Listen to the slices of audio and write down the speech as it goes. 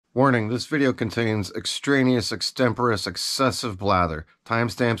Warning, this video contains extraneous, extemporaneous, excessive blather.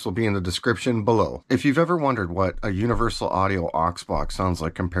 Timestamps will be in the description below. If you've ever wondered what a universal audio aux box sounds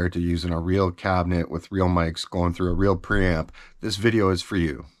like compared to using a real cabinet with real mics going through a real preamp, this video is for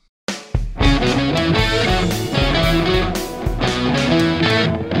you.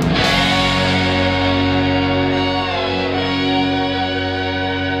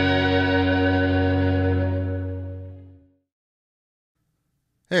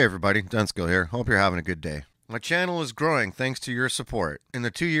 Hey everybody, Dunskill here. Hope you're having a good day. My channel is growing thanks to your support. In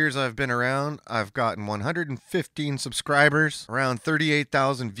the 2 years I've been around, I've gotten 115 subscribers, around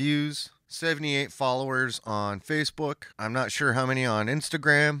 38,000 views, 78 followers on Facebook. I'm not sure how many on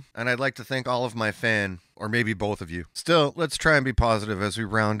Instagram, and I'd like to thank all of my fan, or maybe both of you. Still, let's try and be positive as we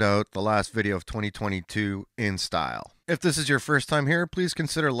round out the last video of 2022 in style. If this is your first time here, please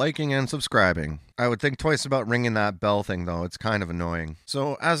consider liking and subscribing. I would think twice about ringing that bell thing though, it's kind of annoying.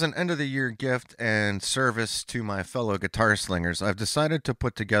 So as an end of the year gift and service to my fellow guitar slingers, I've decided to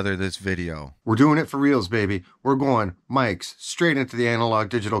put together this video. We're doing it for reals, baby. We're going mics straight into the analog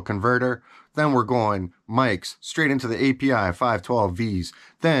digital converter. Then we're going mics straight into the API 512Vs.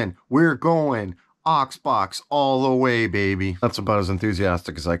 Then we're going aux box all the way, baby. That's about as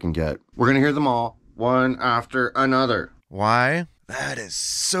enthusiastic as I can get. We're gonna hear them all, one after another. Why? That is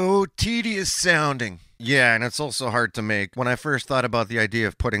so tedious sounding. Yeah, and it's also hard to make. When I first thought about the idea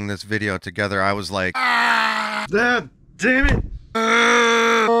of putting this video together, I was like, ah, damn it.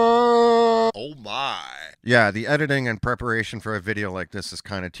 Oh my. Yeah, the editing and preparation for a video like this is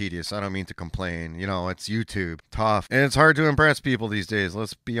kind of tedious. I don't mean to complain. You know, it's YouTube. Tough. And it's hard to impress people these days,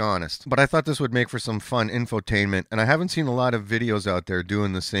 let's be honest. But I thought this would make for some fun infotainment, and I haven't seen a lot of videos out there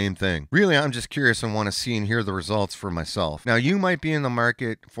doing the same thing. Really, I'm just curious and want to see and hear the results for myself. Now, you might be in the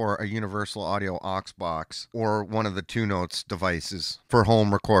market for a universal audio aux box or one of the 2-notes devices for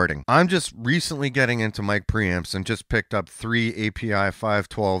home recording. I'm just recently getting into mic preamps and just picked up 3 API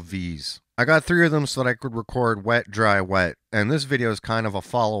 512Vs. I got 3 of them so that I could record wet, dry, wet, and this video is kind of a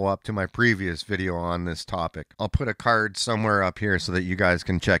follow-up to my previous video on this topic. I'll put a card somewhere up here so that you guys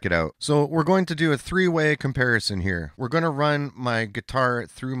can check it out. So we're going to do a 3-way comparison here. We're going to run my guitar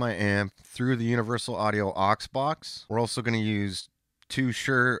through my amp, through the universal audio aux box. We're also going to use 2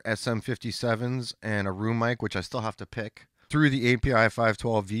 Shure SM57s and a room mic, which I still have to pick, through the API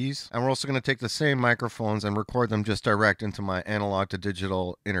 512Vs, and we're also going to take the same microphones and record them just direct into my analog to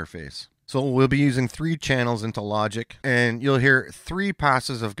digital interface. So we'll be using 3 channels into Logic, and you'll hear 3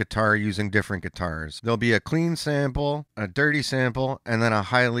 passes of guitar using different guitars. There'll be a clean sample, a dirty sample, and then a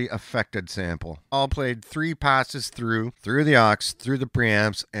highly affected sample. All played 3 passes through the aux, through the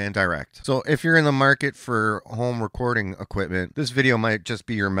preamps, and direct. So if you're in the market for home recording equipment, this video might just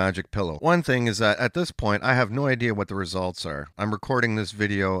be your magic pillow. One thing is that at this point, I have no idea what the results are. I'm recording this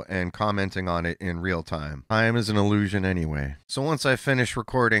video and commenting on it in real time. Time is an illusion anyway. So once I finish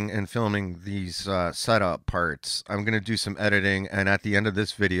recording and filming these setup parts, I'm going to do some editing, and at the end of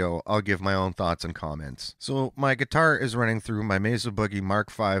this video, I'll give my own thoughts and comments. So my guitar is running through my Mesa Boogie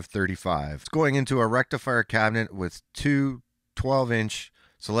Mark V 35. It's going into a rectifier cabinet with 2 12-inch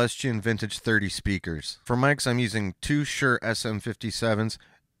Celestion Vintage 30 speakers. For mics, I'm using 2 Shure SM57s,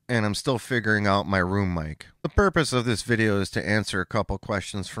 and I'm still figuring out my room mic. The purpose of this video is to answer a couple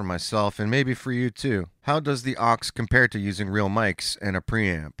questions for myself and maybe for you too. How does the aux compare to using real mics and a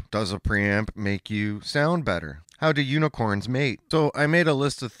preamp? Does a preamp make you sound better? How do unicorns mate? So I made a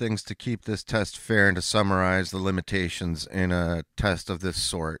list of things to keep this test fair and to summarize the limitations in a test of this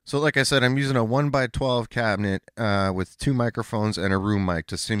sort. So like I said, I'm using a 1x12 cabinet with 2 microphones and a room mic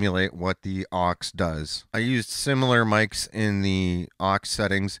to simulate what the aux does. I used similar mics in the aux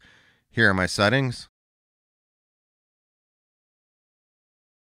settings. Here are my settings.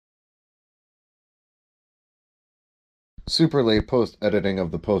 Super late post-editing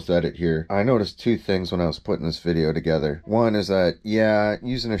of the post-edit here. I noticed 2 things when I was putting this video together. One is that, yeah,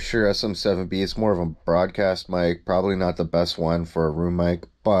 using a Shure SM7B, it's more of a broadcast mic, probably not the best one for a room mic,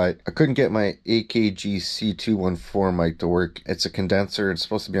 but I couldn't get my AKG C214 mic to work. It's a condenser, it's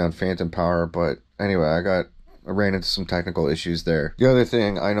supposed to be on phantom power, but anyway, I ran into some technical issues there. The other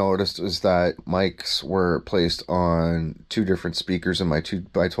thing I noticed is that mics were placed on 2 different speakers in my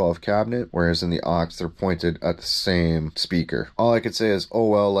 2x12 cabinet, whereas in the aux they're pointed at the same speaker. All I could say is, oh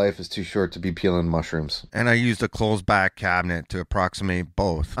well, life is too short to be peeling mushrooms. And I used a closed back cabinet to approximate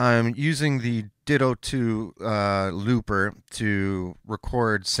both. I'm using the Ditto 2 looper to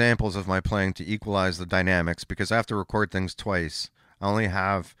record samples of my playing to equalize the dynamics, because I have to record things twice. I only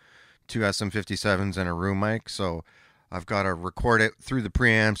have 2 SM57s and a room mic, so I've got to record it through the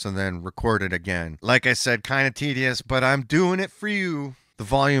preamps and then record it again. Like I said, kind of tedious, but I'm doing it for you, The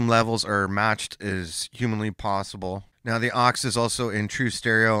volume levels are matched as humanly possible. Now the aux is also in true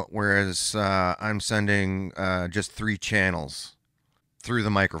stereo, whereas I'm sending just 3 channels through the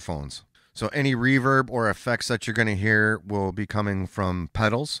microphones. So any reverb or effects that you're going to hear will be coming from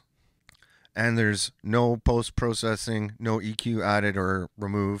pedals. And there's no post-processing, no EQ added or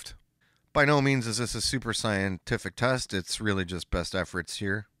removed. By no means is this a super scientific test. It's really just best efforts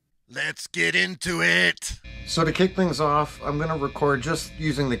here. Let's get into it! So to kick things off, I'm going to record just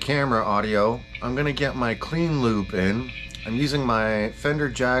using the camera audio. I'm going to get my clean loop in. I'm using my Fender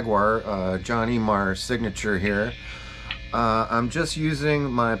Jaguar Johnny Marr signature here. I'm just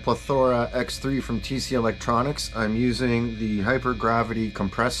using my Plethora X3 from TC Electronics. I'm using the hypergravity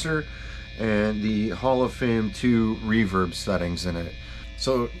compressor and the Hall of Fame 2 reverb settings in it.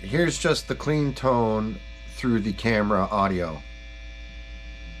 So here's just the clean tone through the camera audio.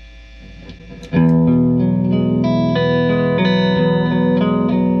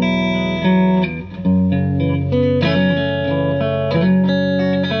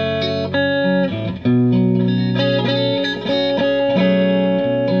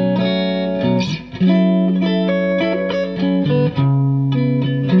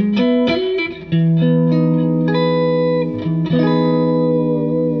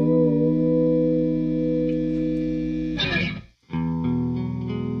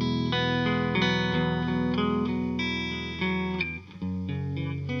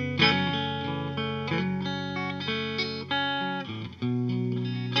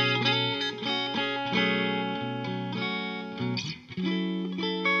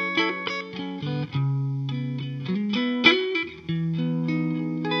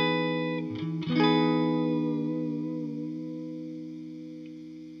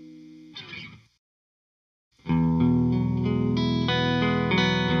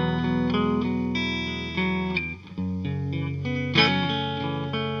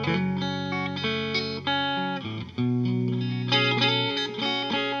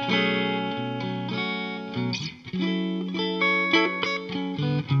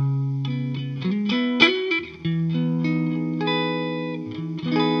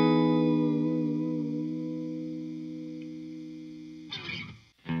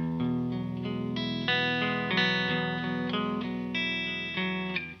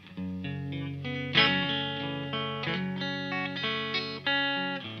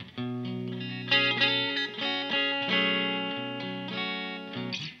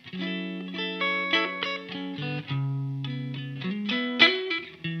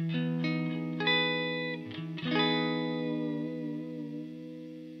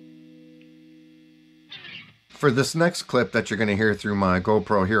 For this next clip that you're going to hear through my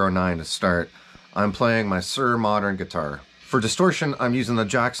GoPro Hero 9 to start, I'm playing my Sir modern guitar. For distortion, I'm using the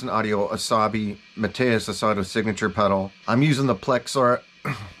Jackson Audio Asabi Mateus Asado signature pedal. I'm using the Plethora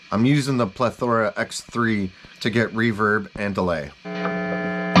X3 to get reverb and delay.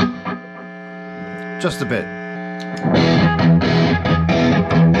 Just a bit.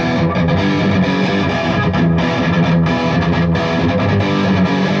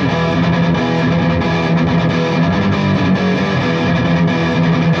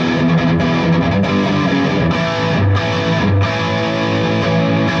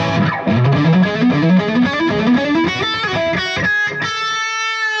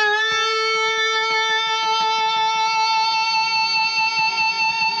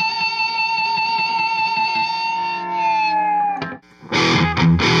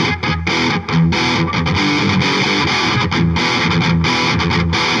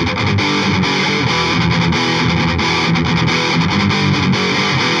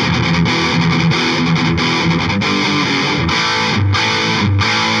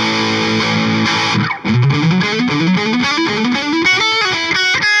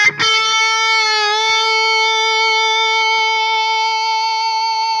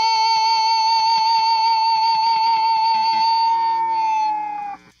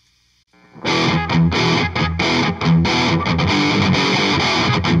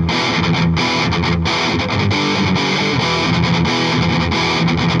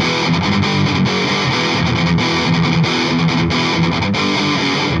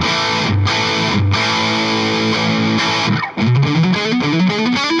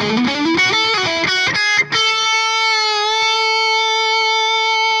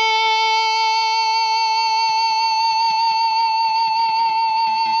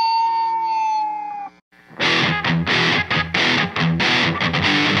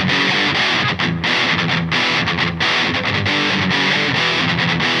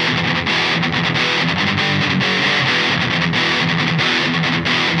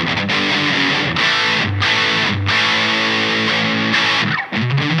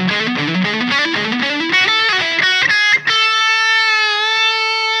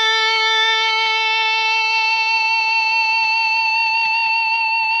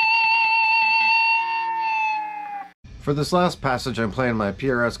 For this last passage, I'm playing my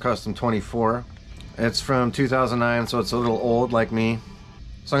PRS Custom 24. It's from 2009, so it's a little old like me.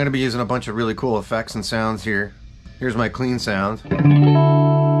 So I'm going to be using a bunch of really cool effects and sounds here. Here's my clean sound.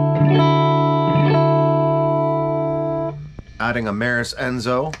 Adding a Maris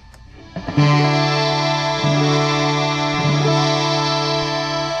Enzo.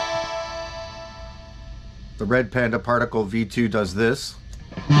 The Red Panda Particle V2 does this.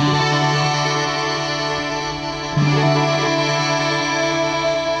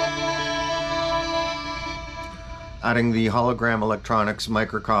 Adding the Hologram Electronics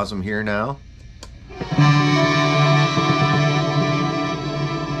microcosm here now.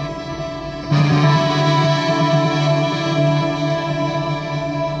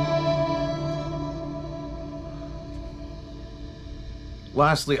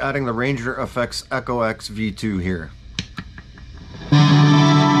 Lastly, adding the Ranger Effects Echo X V2 here.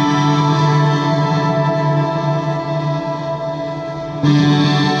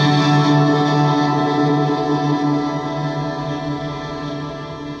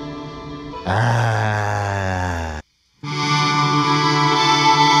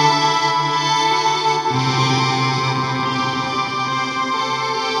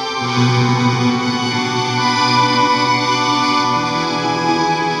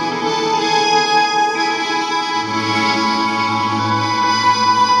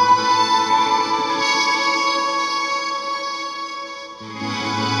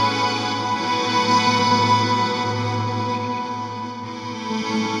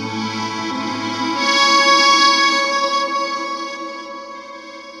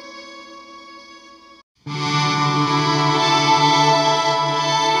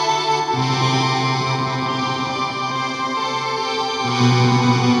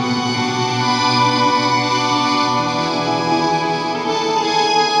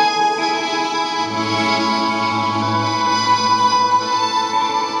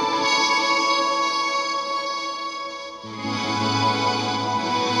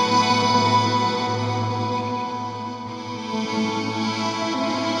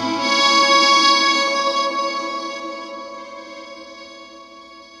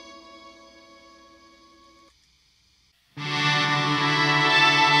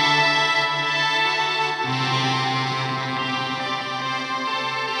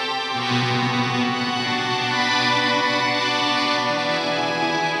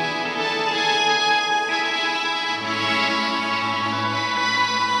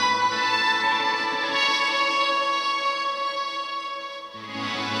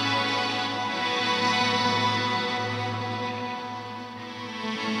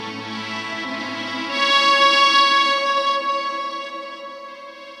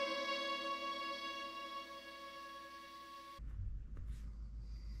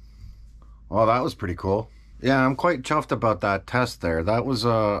 Well, that was pretty cool. Yeah, I'm quite chuffed about that test there. That was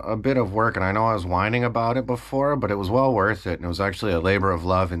a bit of work, and I know I was whining about it before, but it was well worth it, and it was actually a labor of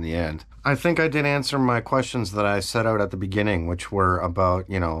love in the end. I think I did answer my questions that I set out at the beginning, which were about,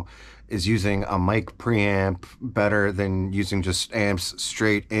 is using a mic preamp better than using just amps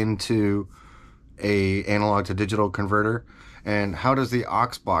straight into a analog to digital converter? And how does the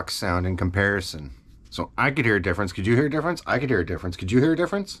aux box sound in comparison? So I could hear a difference. Could you hear a difference? I could hear a difference. Could you hear a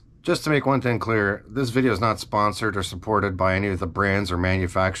difference? Just to make one thing clear, this video is not sponsored or supported by any of the brands or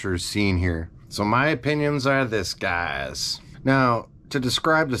manufacturers seen here. So my opinions are this, guys. Now, to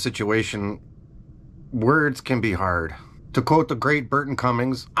describe the situation, words can be hard. To quote the great Burton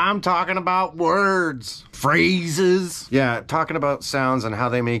Cummings, I'm talking about words, phrases. Yeah, talking about sounds and how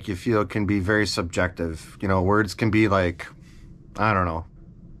they make you feel can be very subjective. Words can be like, I don't know,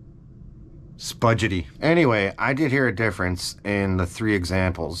 spudgety. Anyway, I did hear a difference in the 3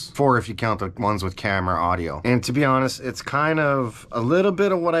 examples. 4 if you count the ones with camera audio. And to be honest, it's kind of a little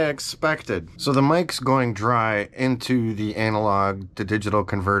bit of what I expected. So the mics going dry into the analog to digital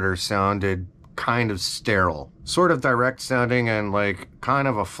converter sounded kind of sterile. Sort of direct sounding and like kind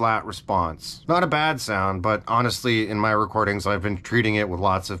of a flat response. Not a bad sound, but honestly, in my recordings, I've been treating it with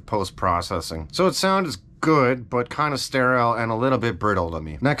lots of post-processing. So it sounds good, but kind of sterile and a little bit brittle to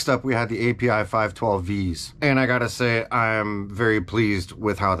me. Next up, we had the API 512Vs. And I gotta say, I'm very pleased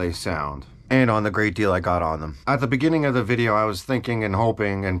with how they sound. And on the great deal I got on them. At the beginning of the video, I was thinking and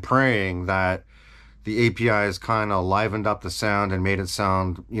hoping and praying that the APIs kind of livened up the sound and made it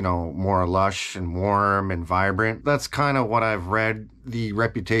sound, more lush and warm and vibrant. That's kind of what I've read the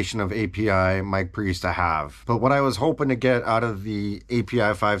reputation of API mic pre's to have. But what I was hoping to get out of the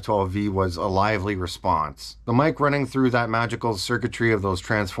API 512V was a lively response. The mic running through that magical circuitry of those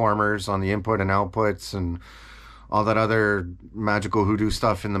transformers on the input and outputs and all that other magical hoodoo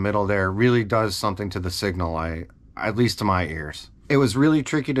stuff in the middle there really does something to the signal. at least to my ears. It was really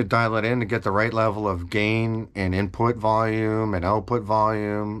tricky to dial it in to get the right level of gain and input volume and output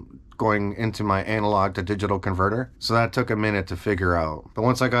volume going into my analog to digital converter. So that took a minute to figure out. But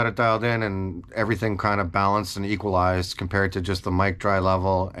once I got it dialed in and everything kind of balanced and equalized compared to just the mic dry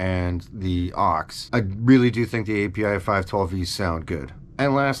level and the aux, I really do think the API 512Vs sound good.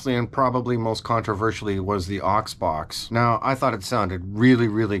 And lastly, and probably most controversially, was the aux box. Now, I thought it sounded really,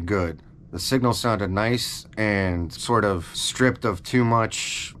 really good. The signal sounded nice and sort of stripped of too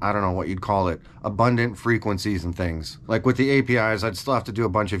much, I don't know what you'd call it, abundant frequencies and things. Like with the APIs, I'd still have to do a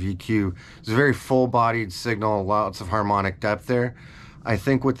bunch of EQ. It's a very full-bodied signal, lots of harmonic depth there. I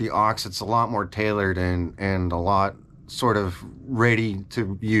think with the aux, it's a lot more tailored and a lot sort of ready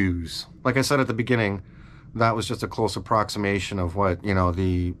to use. Like I said at the beginning, that was just a close approximation of what, you know,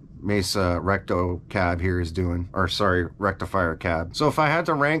 the Mesa Recto cab here is doing, or sorry, rectifier cab. So if I had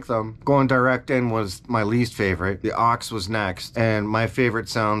to rank them, going direct in was my least favorite. The aux was next, and my favorite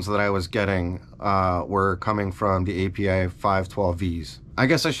sounds that I was getting were coming from the API 512Vs. I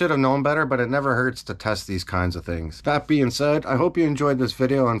guess I should have known better, but it never hurts to test these kinds of things. That being said, I hope you enjoyed this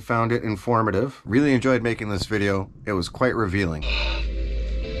video and found it informative. Really enjoyed making this video. It was quite revealing.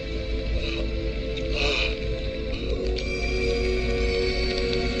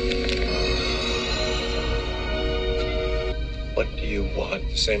 What do you want?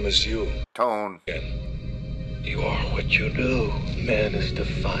 The same as you. Tone. You are what you do. Man is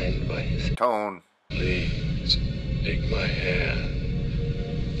defined by his tone. Please, take my hand.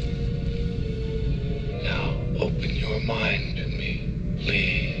 Now, open your mind to me.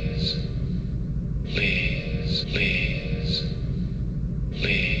 Please. Please, please,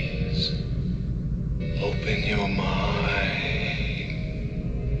 please. Open your mind.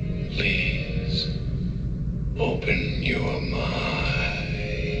 Please. Open your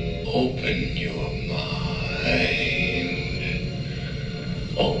mind. Open your mind.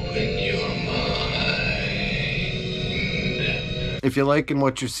 Open your mind. If you're liking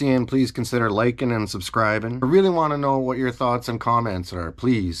what you're seeing, please consider liking and subscribing. I really want to know what your thoughts and comments are.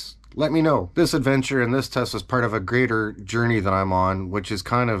 Please let me know. This adventure and this test was part of a greater journey that I'm on, which has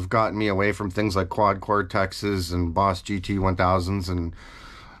kind of gotten me away from things like quad cortexes and Boss GT 1000s and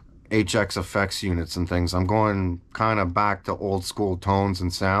HX effects units and things. I'm going kind of back to old school tones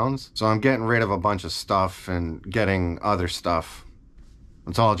and sounds. So I'm getting rid of a bunch of stuff and getting other stuff.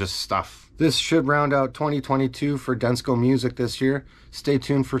 It's all just stuff. This should round out 2022 for Densco Music this year. Stay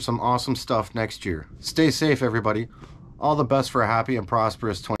tuned for some awesome stuff next year. Stay safe, everybody. All the best for a happy and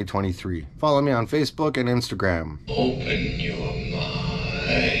prosperous 2023. Follow me on Facebook and Instagram. Open your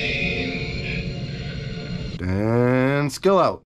mind. And skill out.